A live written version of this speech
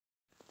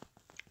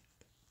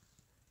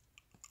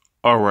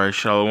Alright,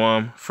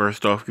 Shalom.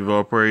 First off, give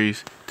all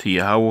praise to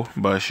Yahweh,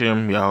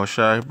 Ba'Shem,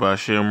 Yahushai,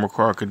 Ba'Shem,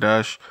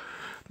 Rakar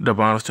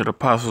double honors to the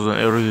apostles and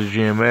elders of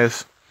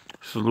GMS.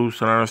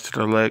 Salutes and honors to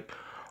the elect,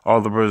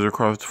 all the brothers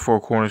across the four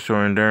corners who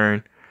are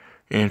enduring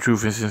in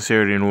truth and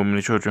sincerity, and women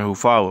and children who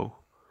follow.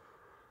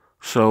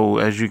 So,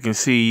 as you can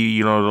see,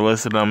 the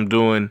lesson I'm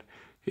doing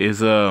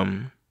is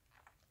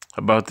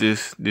about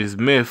this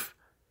myth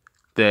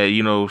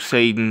that,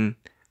 Satan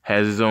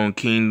has his own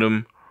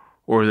kingdom,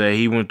 or that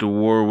he went to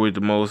war with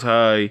the Most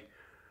High,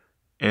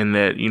 and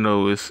that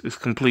it's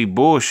complete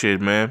bullshit,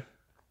 man.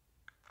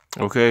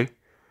 Okay,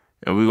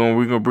 and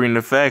we're gonna bring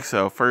the facts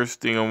out.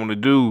 First thing I want to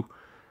do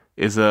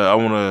is I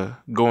want to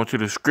go into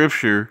the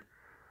scripture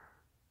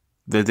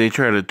that they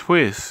try to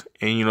twist,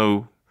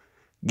 and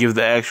give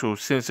the actual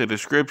sense of the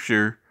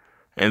scripture,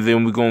 and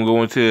then we're gonna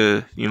go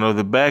into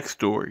the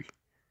backstory.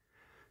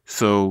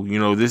 So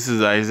this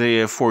is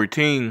Isaiah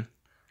 14,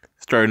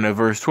 starting at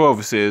verse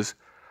 12. It says,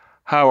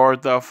 "How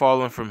art thou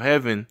fallen from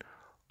heaven,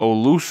 O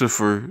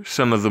Lucifer,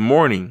 son of the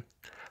morning?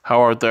 How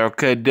art thou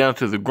cut down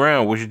to the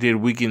ground, which did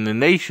weaken the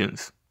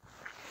nations?"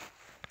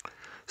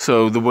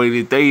 So the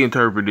way that they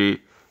interpret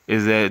it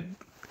is that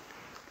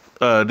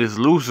this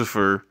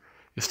Lucifer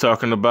is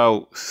talking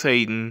about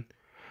Satan,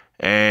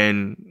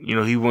 and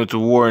he went to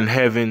war in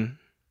heaven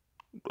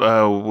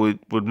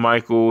with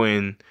Michael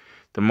and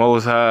the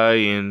Most High,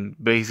 and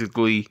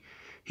basically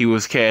he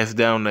was cast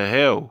down to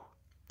hell.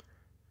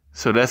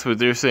 So that's what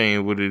they're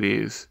saying what it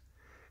is.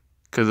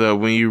 Because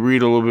when you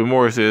read a little bit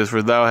more, it says,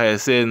 "For thou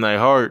hast said in thy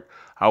heart,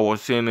 I will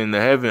ascend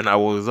into heaven, I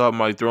will exalt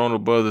my throne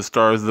above the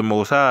stars of the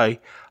Most High.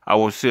 I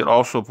will sit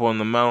also upon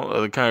the mount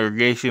of the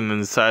congregation in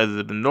the sides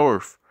of the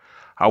north.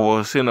 I will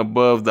ascend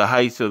above the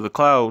heights of the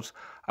clouds.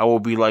 I will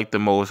be like the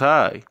Most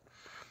High."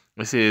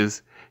 It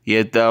says,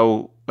 "Yet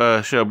thou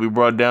shalt be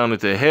brought down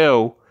into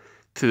hell,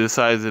 to the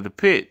sides of the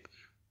pit."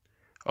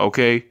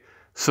 Okay,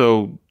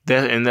 so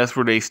that's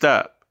where they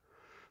stop.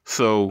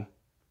 So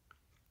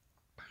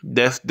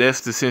that's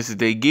the sense that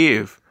they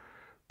give,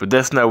 but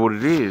that's not what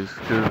it is.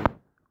 Because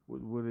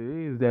what it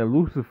is, that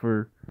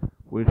Lucifer,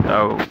 which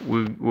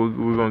we're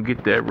gonna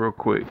get that real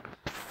quick.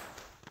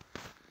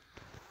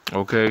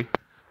 Okay.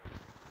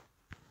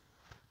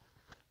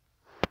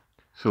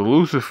 So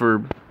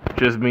Lucifer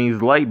just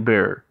means light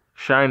bearer,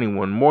 shining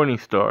one, morning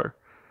star.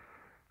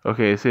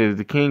 Okay, it says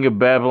the king of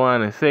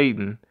Babylon and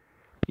Satan.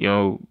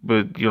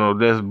 But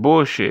that's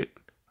bullshit.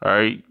 All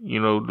right,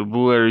 the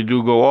blue letter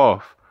do go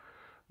off.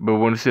 But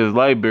when it says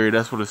light bearer,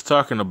 that's what it's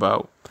talking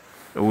about.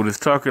 And what it's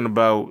talking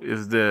about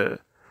is the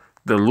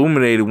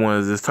illuminated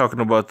ones. It's talking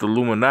about the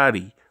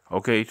Illuminati.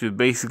 Okay, so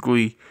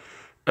basically,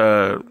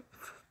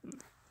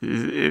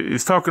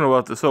 it's talking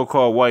about the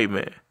so-called white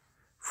man,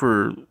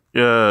 for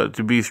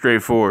to be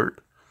straightforward.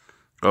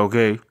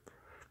 Okay,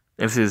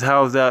 and it says,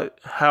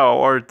 how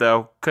art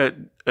thou cut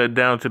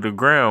down to the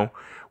ground,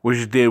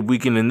 which did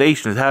weaken the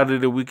nations?" How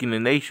did it weaken the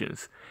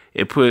nations?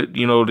 It put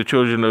the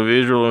children of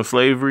Israel in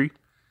slavery.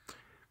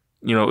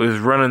 Is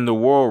running the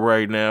world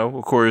right now.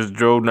 Of course,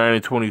 Job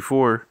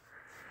 9:24.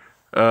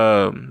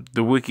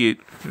 The wicked.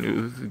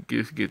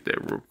 Let's get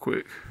that real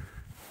quick.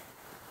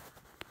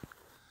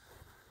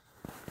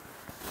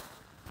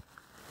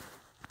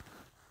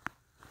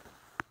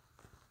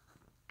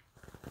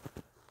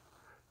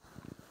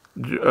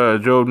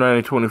 Job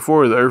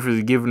 9:24. "The earth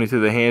is given into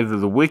the hands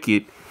of the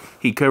wicked.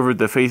 He covered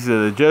the faces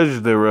of the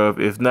judges thereof.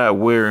 If not,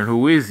 where and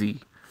who is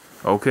he?"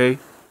 Okay,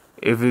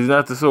 if it's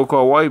not the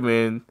so-called white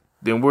man,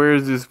 then where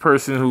is this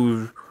person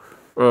who's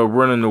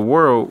running the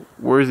world?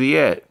 Where is he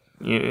at?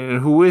 And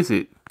who is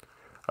it?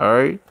 All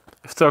right.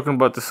 It's talking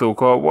about the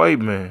so-called white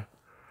man.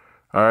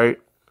 All right.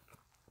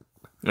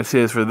 It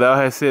says, "For thou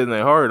hast said in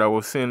thy heart, I will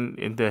ascend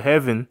into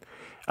heaven.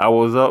 I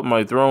will exalt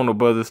my throne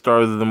above the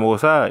stars of the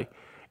Most High."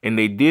 And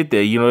they did that.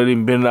 They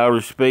didn't been in outer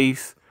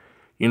space.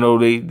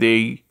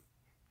 They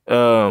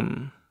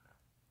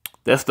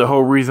that's the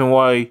whole reason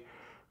why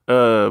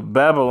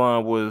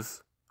Babylon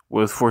was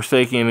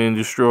forsaken and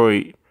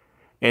destroyed,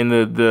 and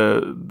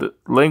the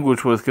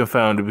language was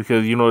confounded,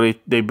 because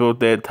they built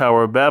that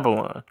Tower of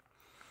Babylon.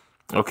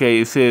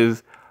 Okay, it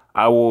says,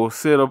 "I will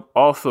sit up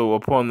also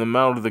upon the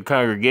mount of the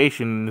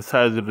congregation in the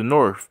sides of the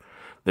north."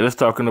 That is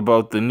talking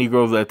about the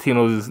Negroes,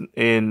 Latinos,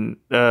 and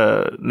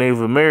Native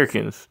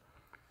Americans.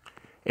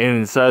 And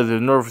in the sides of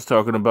the north is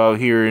talking about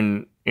here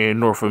in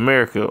North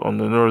America, on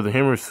the northern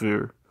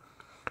hemisphere.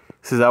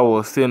 It says, "I will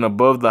ascend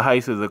above the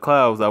heights of the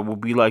clouds. I will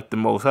be like the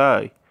Most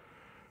High."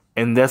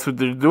 And that's what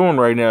they're doing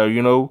right now.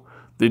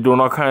 They're doing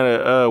all kind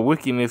of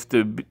wickedness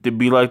to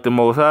be like the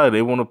Most High.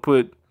 They want to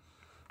put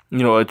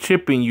a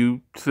chip in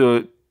you,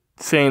 so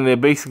saying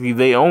that basically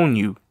they own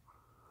you.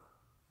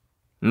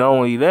 Not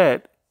only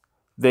that,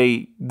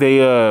 they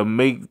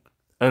make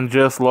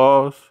unjust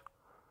laws.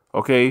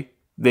 Okay,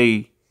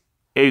 they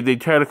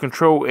try to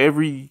control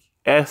every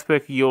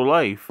aspect of your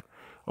life.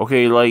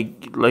 Okay,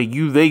 like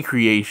you, they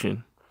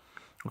creation.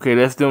 Okay,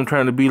 that's them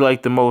trying to be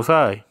like the Most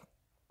High.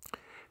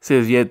 It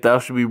says, "Yet thou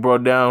shalt be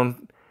brought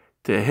down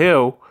to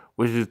hell,"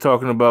 which is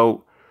talking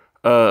about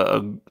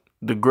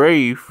the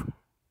grave.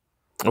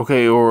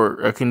 okay,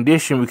 or a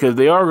condition, because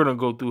they are going to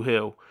go through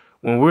hell.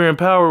 When we're in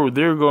power,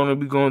 they're going to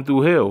be going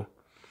through hell.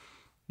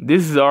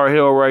 This is our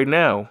hell right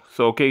now.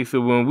 So, okay,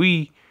 so when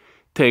we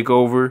take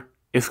over,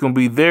 it's going to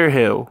be their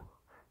hell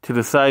to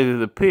the size of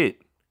the pit.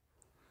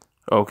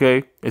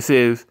 Okay, it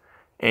says,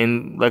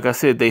 and like I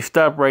said, they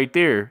stop right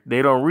there.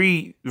 They don't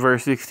read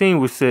verse 16,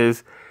 which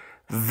says,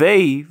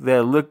 they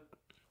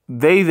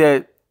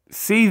that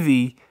see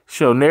thee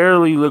shall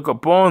narrowly look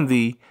upon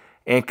thee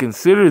and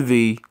consider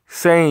thee,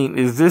 saying,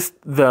 is this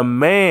the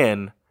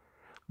man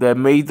that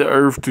made the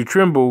earth to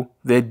tremble,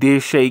 that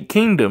did shake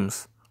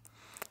kingdoms?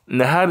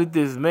 Now, how did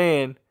this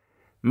man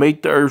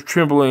make the earth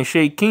tremble and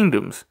shake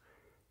kingdoms?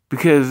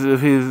 Because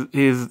of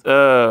his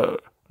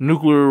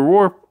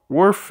nuclear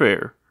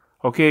warfare.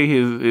 Okay,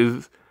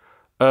 his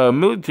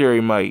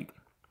military might.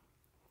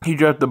 He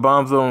dropped the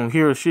bombs on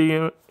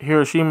Hiroshima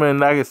and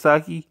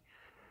Nagasaki.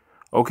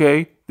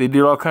 Okay, they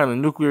did all kind of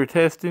nuclear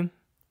testing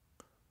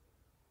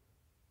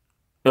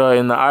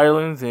in the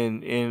islands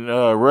and in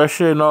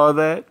Russia and all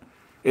that.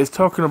 It's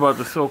talking about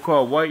the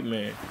so-called white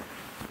man,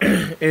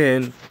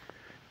 and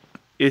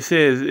it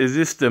says, "Is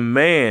this the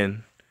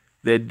man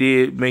that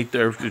did make the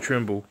earth to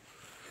tremble?"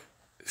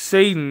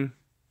 Satan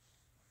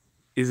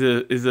is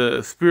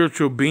a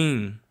spiritual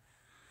being.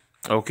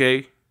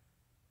 Okay,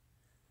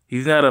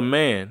 he's not a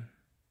man.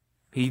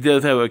 He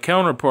does have a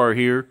counterpart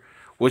here,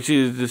 which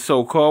is the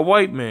so-called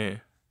white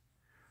man.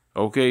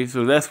 Okay,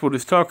 so that's what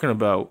it's talking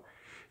about.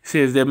 It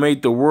says that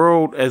made the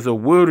world as a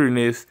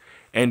wilderness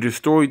and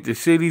destroyed the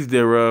cities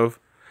thereof,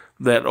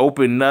 that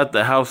opened not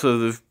the house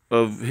of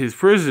his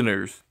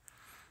prisoners.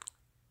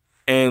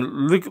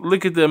 And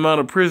look at the amount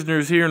of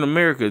prisoners here in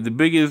America, the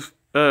biggest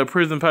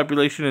prison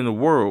population in the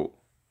world.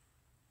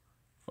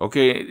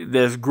 Okay,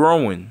 that's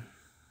growing.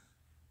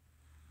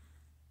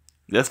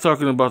 That's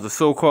talking about the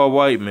so-called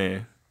white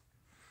man.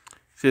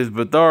 It says,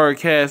 but thou art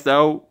cast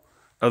out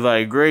of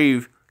thy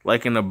grave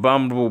like an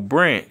abominable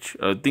branch,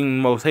 a thing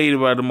most hated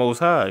by the Most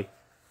High,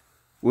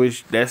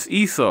 which that's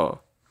Esau.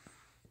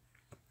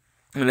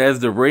 And as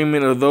the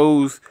raiment of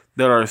those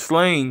that are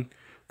slain,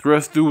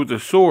 thrust through with the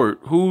sword.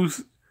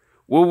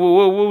 What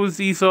was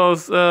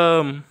Esau's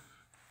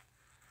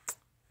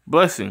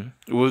blessing?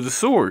 It was the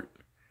sword.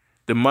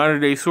 The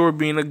modern day sword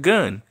being a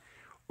gun,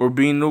 or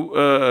being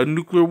a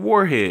nuclear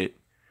warhead,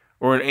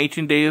 or an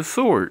ancient day of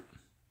sword.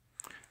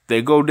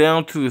 They go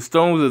down to the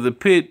stones of the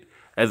pit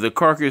as a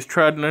carcass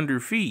trodden under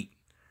feet.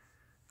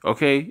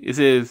 Okay, it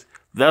says,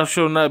 thou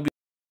shalt not be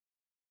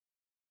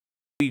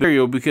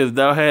burial, because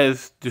thou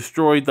hast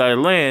destroyed thy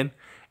land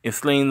and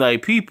slain thy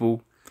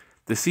people.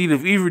 The seed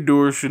of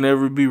evildoers shall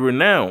never be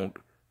renowned.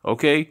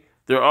 Okay,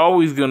 they're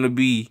always going to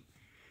be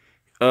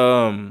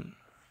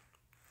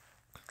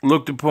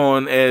looked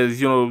upon as,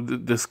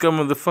 the scum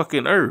of the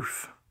fucking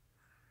earth.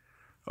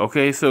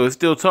 Okay, so it's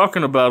still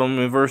talking about them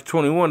in verse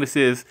 21. It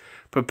says,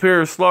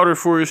 prepare slaughter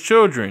for his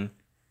children.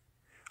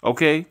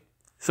 Okay,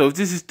 so if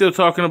this is still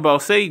talking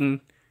about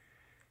Satan,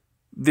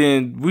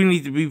 then we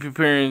need to be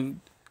preparing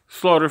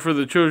slaughter for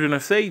the children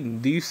of Satan.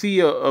 Do you see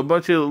a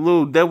bunch of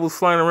little devils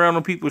flying around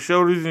on people's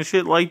shoulders and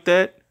shit like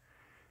that?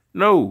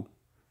 No,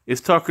 it's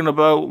talking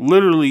about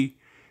literally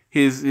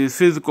his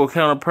physical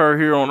counterpart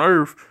here on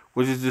earth,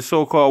 which is the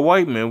so-called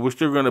white man, which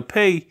they're going to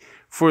pay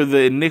for the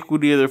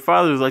iniquity of their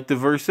fathers, like the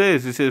verse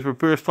says. It says,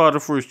 prepare slaughter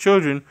for his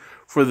children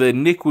for the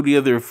iniquity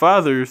of their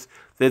fathers,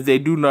 that they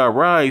do not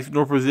rise,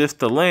 nor possess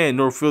the land,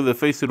 nor fill the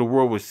face of the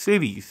world with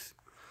cities.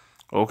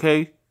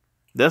 Okay?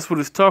 That's what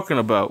it's talking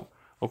about.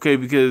 Okay,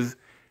 because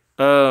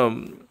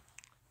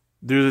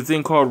there's a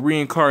thing called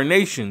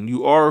reincarnation.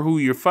 You are who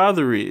your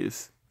father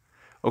is.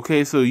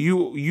 Okay, so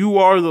you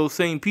are those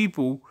same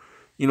people,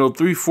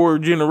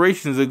 3-4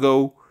 generations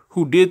ago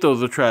who did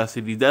those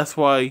atrocities. That's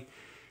why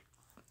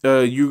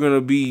you're going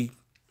to be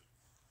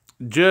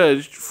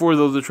judged for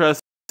those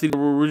atrocities that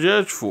were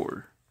judged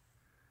for.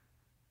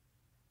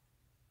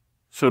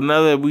 So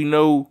now that we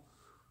know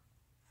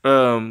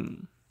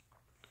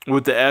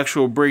what the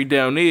actual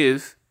breakdown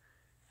is,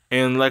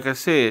 and like I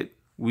said,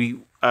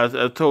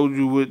 I told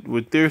you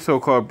what their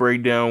so-called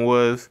breakdown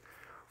was,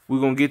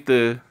 we're going to get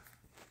the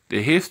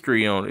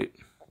history on it.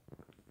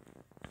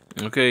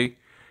 Okay?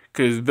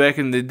 Because back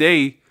in the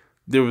day,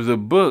 there was a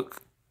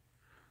book,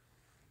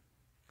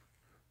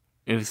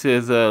 and it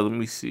says, let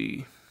me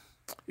see.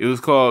 It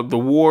was called The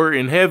War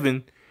in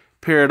Heaven,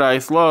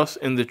 Paradise Lost,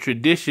 and the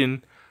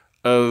Tradition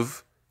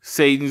of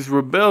Satan's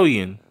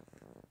Rebellion.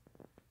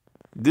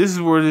 This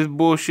is where this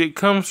bullshit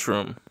comes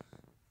from.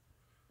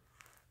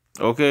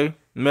 Okay?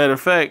 Matter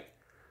of fact,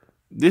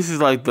 this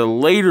is like the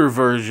later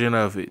version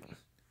of it.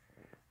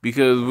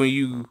 Because when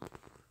you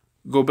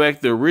go back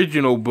to the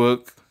original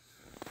book,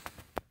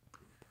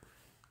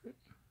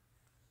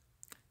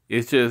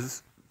 it's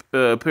just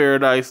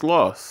Paradise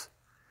Lost.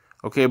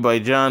 Okay, by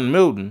John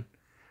Milton.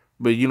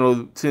 But,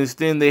 since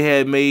then they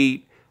had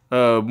made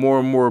more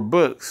and more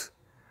books.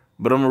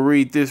 But I'm going to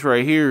read this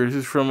right here. This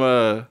is from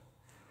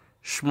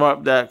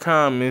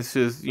shmop.com. It's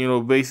just,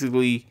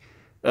 basically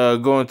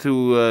going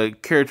to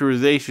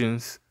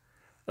characterizations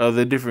of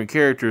the different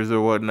characters or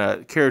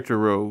whatnot. Character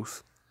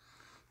roles.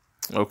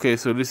 Okay,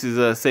 so this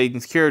is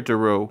Satan's character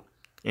role.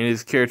 In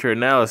his character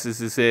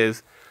analysis, it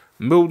says,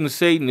 Milton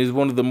Satan is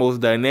one of the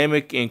most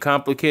dynamic and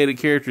complicated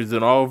characters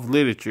in all of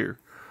literature.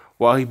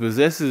 While he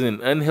possesses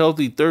an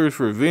unhealthy thirst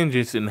for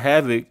vengeance and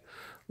havoc,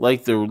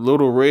 like the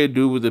little red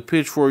dude with the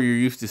pitchfork you're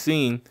used to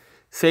seeing,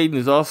 Satan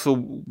is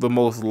also the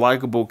most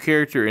likable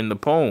character in the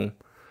poem.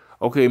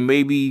 Okay,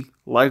 maybe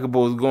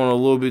likable is going a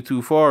little bit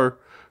too far,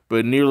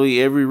 but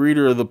nearly every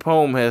reader of the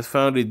poem has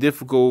found it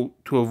difficult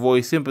to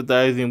avoid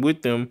sympathizing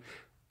with them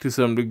to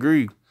some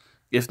degree,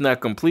 if not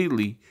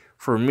completely.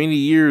 For many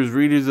years,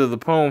 readers of the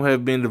poem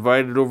have been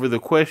divided over the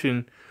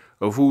question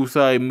of whose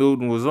side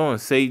Milton was on,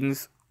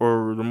 Satan's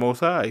or the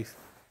Most High's.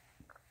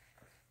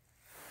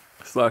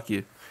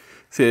 Slakia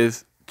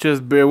says,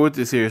 just bear with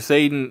us here.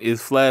 Satan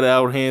is flat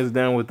out, hands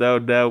down,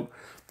 without doubt,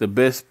 the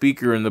best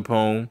speaker in the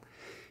poem.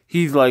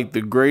 He's like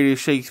the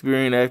greatest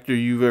Shakespearean actor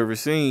you've ever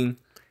seen,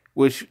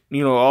 which,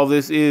 all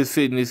this is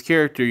fitting his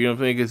character, you know what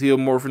I'm saying? Because he'll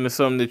morph into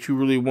something that you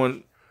really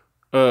want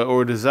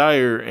or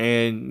desire,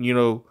 and,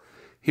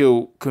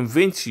 he'll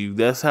convince you.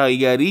 That's how he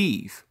got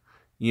Eve,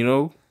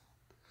 and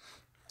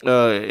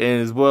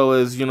as well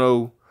as,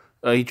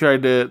 he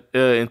tried to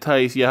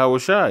entice Yahweh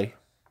Shai.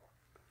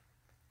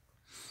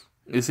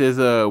 It says,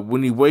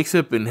 when he wakes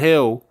up in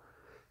hell,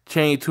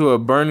 chained to a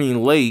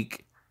burning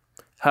lake,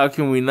 how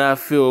can we not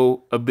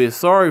feel a bit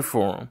sorry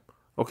for him?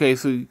 Okay,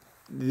 so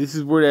this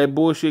is where that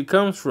bullshit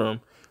comes from.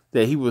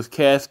 That he was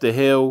cast to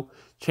hell,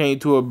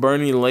 chained to a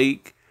burning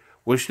lake,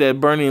 which that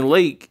burning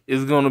lake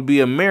is going to be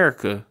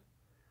America.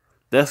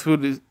 That's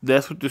what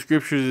the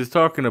scriptures is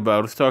talking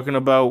about. It's talking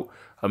about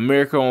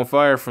America on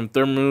fire from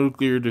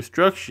thermonuclear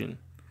destruction.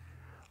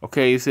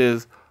 Okay, it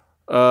says,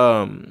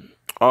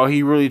 all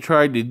he really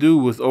tried to do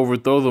was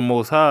overthrow the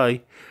Most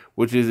High,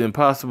 which is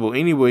impossible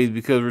anyways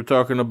because we're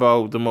talking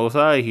about the Most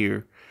High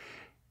here.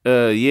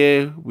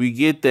 Yeah, we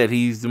get that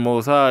he's the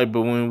Most High,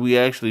 but when we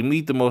actually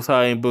meet the Most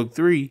High in Book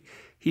 3,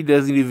 he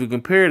doesn't even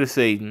compare to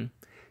Satan.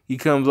 He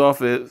comes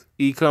off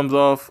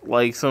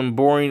like some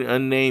boring,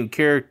 unnamed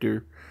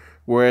character,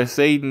 whereas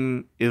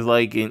Satan is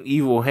like an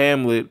evil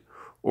Hamlet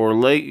or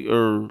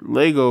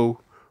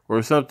Lego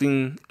or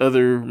something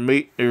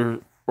or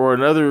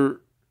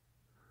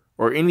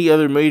any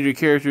other major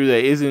character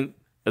that isn't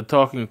a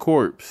talking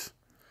corpse.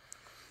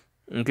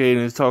 Okay,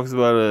 and it talks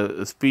about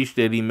a speech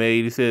that he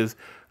made. It says,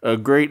 a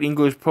great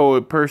English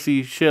poet,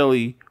 Percy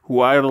Shelley,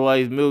 who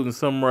idolized Milton,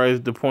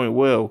 summarized the point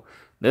well.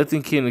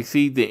 Nothing can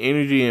exceed the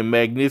energy and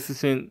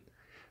magnificence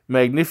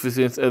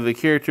of the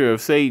character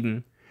of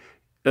Satan.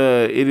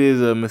 It is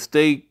a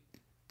mistake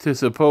to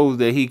suppose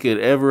that he could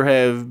ever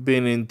have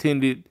been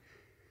intended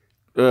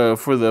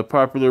for the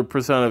popular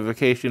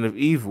personification of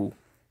evil.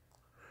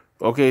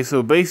 Okay,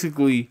 so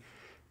basically,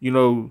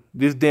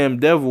 this damn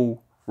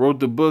devil wrote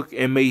the book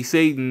and made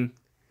Satan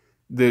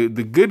the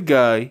good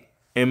guy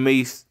and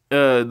made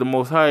the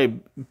Most High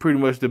pretty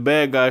much the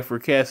bad guy for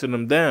casting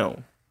him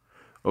down.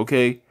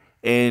 Okay,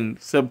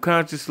 and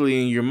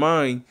subconsciously in your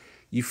mind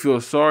you feel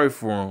sorry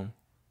for him.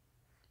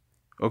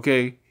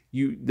 Okay,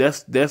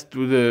 that's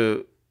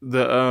the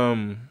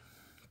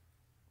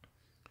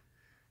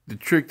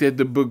trick that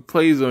the book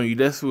plays on you.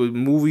 That's what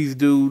movies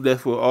do.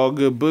 That's what all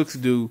good books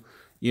do.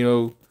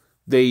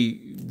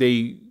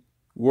 They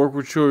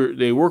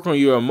work on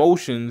your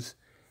emotions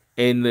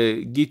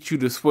and get you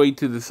to sway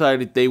to the side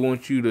that they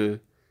want you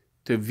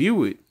to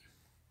view it.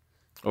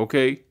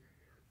 Okay?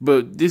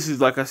 But this is,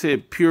 like I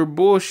said, pure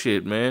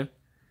bullshit, man.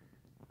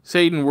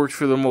 Satan works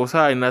for the Most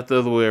High, not the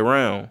other way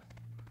around.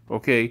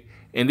 Okay?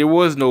 And there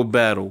was no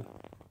battle.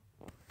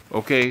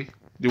 Okay?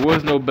 There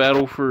was no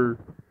battle for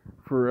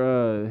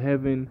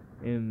heaven,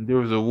 and there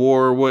was a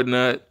war or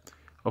whatnot.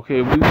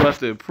 Okay, we have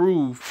to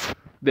prove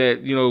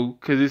that,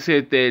 because it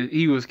said that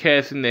he was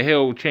cast into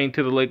hell, chained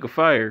to the lake of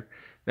fire.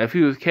 Now, if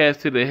he was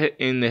cast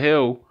in the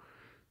hell,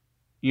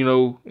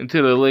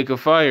 into the lake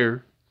of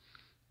fire,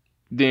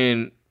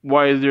 then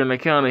why is there an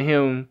account of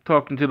him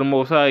talking to the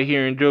Most High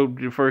here in Job,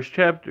 the first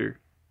chapter?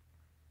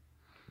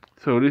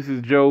 So this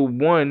is Job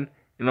 1,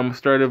 and I'm going to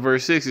start at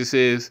verse 6. It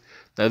says,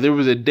 now there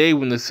was a day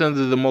when the sons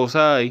of the Most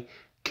High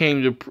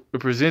came to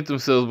present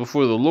themselves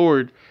before the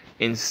Lord,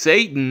 and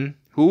Satan,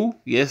 who?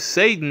 Yes,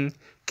 Satan,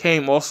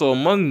 came also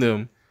among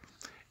them.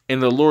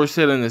 And the Lord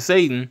said unto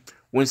Satan,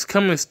 whence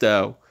comest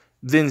thou?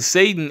 Then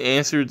Satan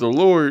answered the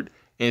Lord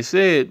and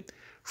said,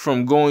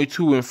 from going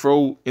to and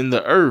fro in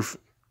the earth.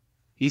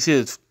 He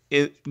says,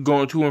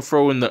 going to and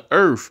fro in the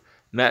earth,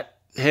 not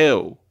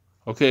hell.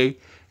 Okay?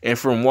 And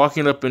from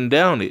walking up and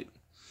down it.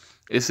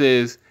 It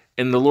says,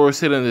 and the Lord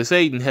said unto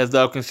Satan, hast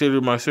thou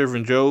considered my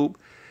servant Job,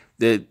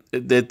 that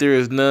there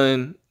is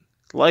none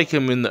like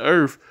him in the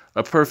earth,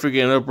 a perfect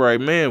and upright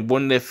man,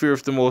 one that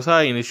feareth the Most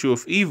High and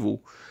escheweth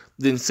evil?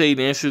 Then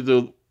Satan answered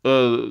the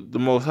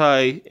Most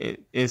High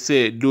and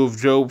said,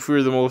 doeth Job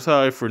fear the Most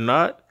High for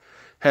naught?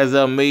 Hast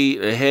thou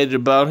made a hedge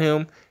about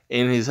him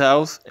and his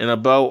house, and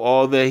about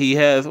all that he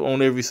hath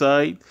on every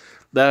side?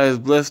 Thou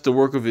hast blessed the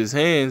work of his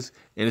hands,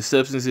 and his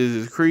substance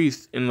is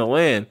increased in the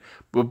land.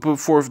 But put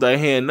forth thy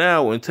hand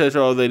now, and touch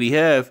all that he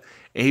hath,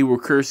 and he will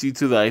curse thee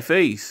to thy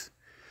face.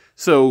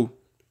 So,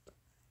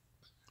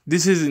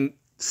 This isn't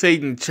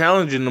Satan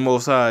challenging the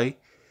Most High.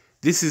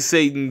 This is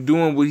Satan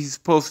doing what he's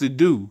supposed to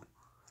do.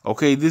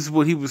 Okay, this is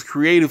what he was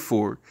created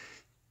for.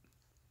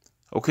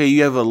 Okay,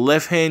 you have a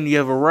left hand, you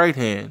have a right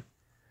hand.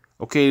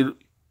 Okay,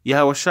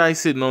 Yahweh Shai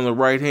sitting on the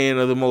right hand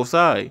of the Most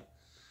High.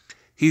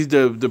 He's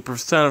the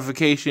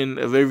personification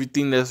of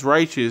everything that's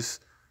righteous,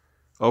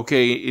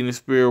 okay, in the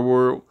spirit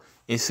world.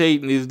 And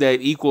Satan is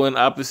that equal and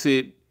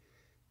opposite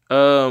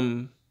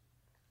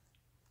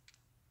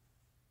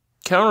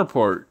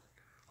counterpart.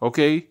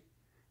 Okay?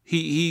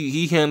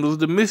 He handles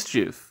the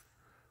mischief.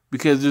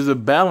 Because there's a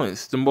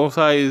balance. The Most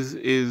High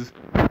is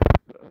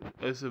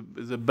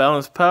a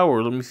balanced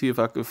power. Let me see if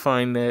I could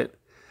find that.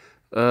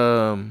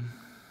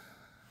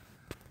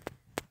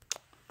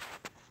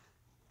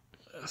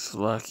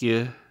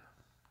 Slovakia.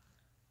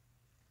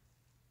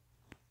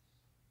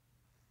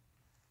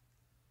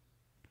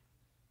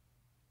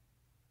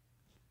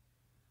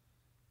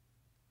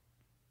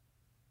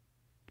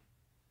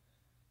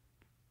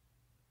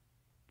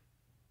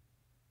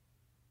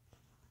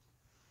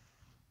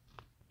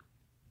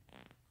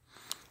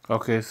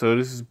 Okay, so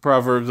this is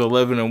Proverbs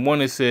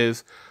 11:1. It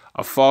says,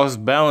 "A false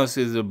balance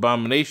is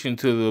abomination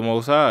to the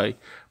Most High,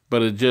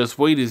 but a just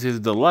weight is His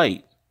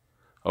delight."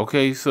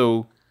 Okay,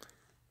 so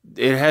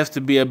it has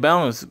to be a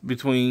balance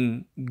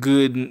between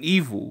good and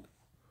evil.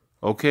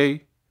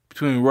 Okay,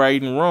 between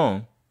right and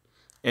wrong,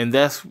 and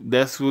that's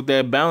what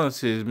that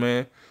balance is,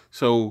 man.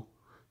 So,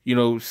 you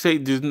know,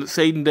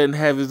 Satan doesn't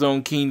have his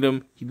own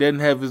kingdom. He doesn't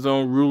have his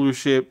own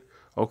rulership.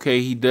 Okay,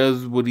 he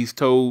does what he's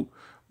told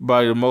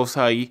by the Most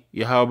High,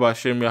 Yahweh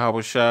Hashem,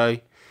 Yahweh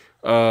Shai.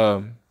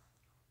 The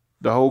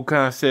whole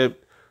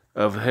concept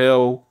of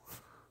hell,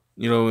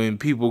 you know, and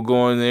people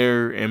going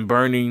there and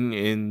burning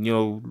and, you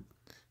know,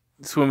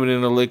 swimming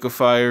in a lake of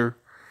fire,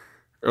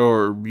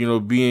 or, you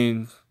know,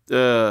 being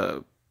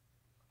poked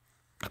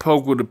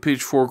with a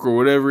pitchfork or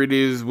whatever it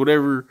is,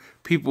 whatever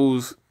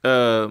people's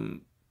thought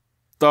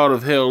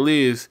of hell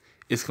is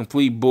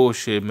complete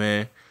bullshit,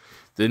 man.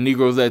 The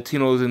Negroes,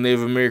 Latinos, and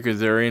Native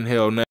Americans are in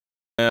hell now.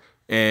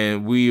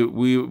 And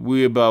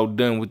we about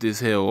done with this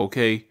hell,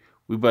 okay?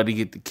 We about to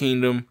get the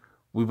kingdom.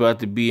 We about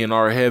to be in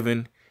our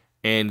heaven.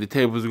 And the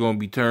tables are going to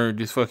be turned.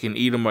 This fucking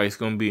Edomite's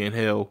going to be in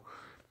hell,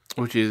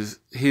 which is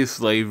his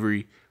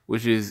slavery,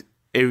 which is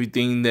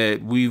everything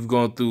that we've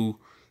gone through.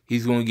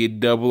 He's going to get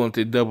double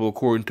unto double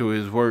according to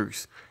his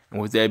works. And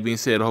with that being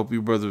said, I hope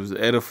you brothers are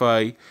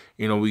edified.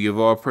 You know, we give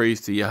all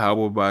praise to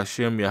Yahweh by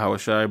Hashem, Yahweh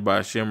Shai by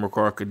Hashem,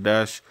 Rakar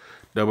Kadash.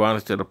 Double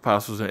honors to the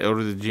apostles and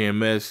elders of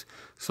GMS.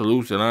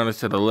 Salutes and honors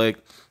to the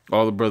elect,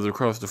 all the brothers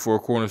across the four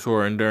corners who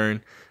are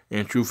enduring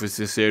in truth and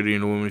sincerity,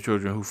 and the women and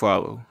children who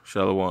follow.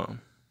 Shalom.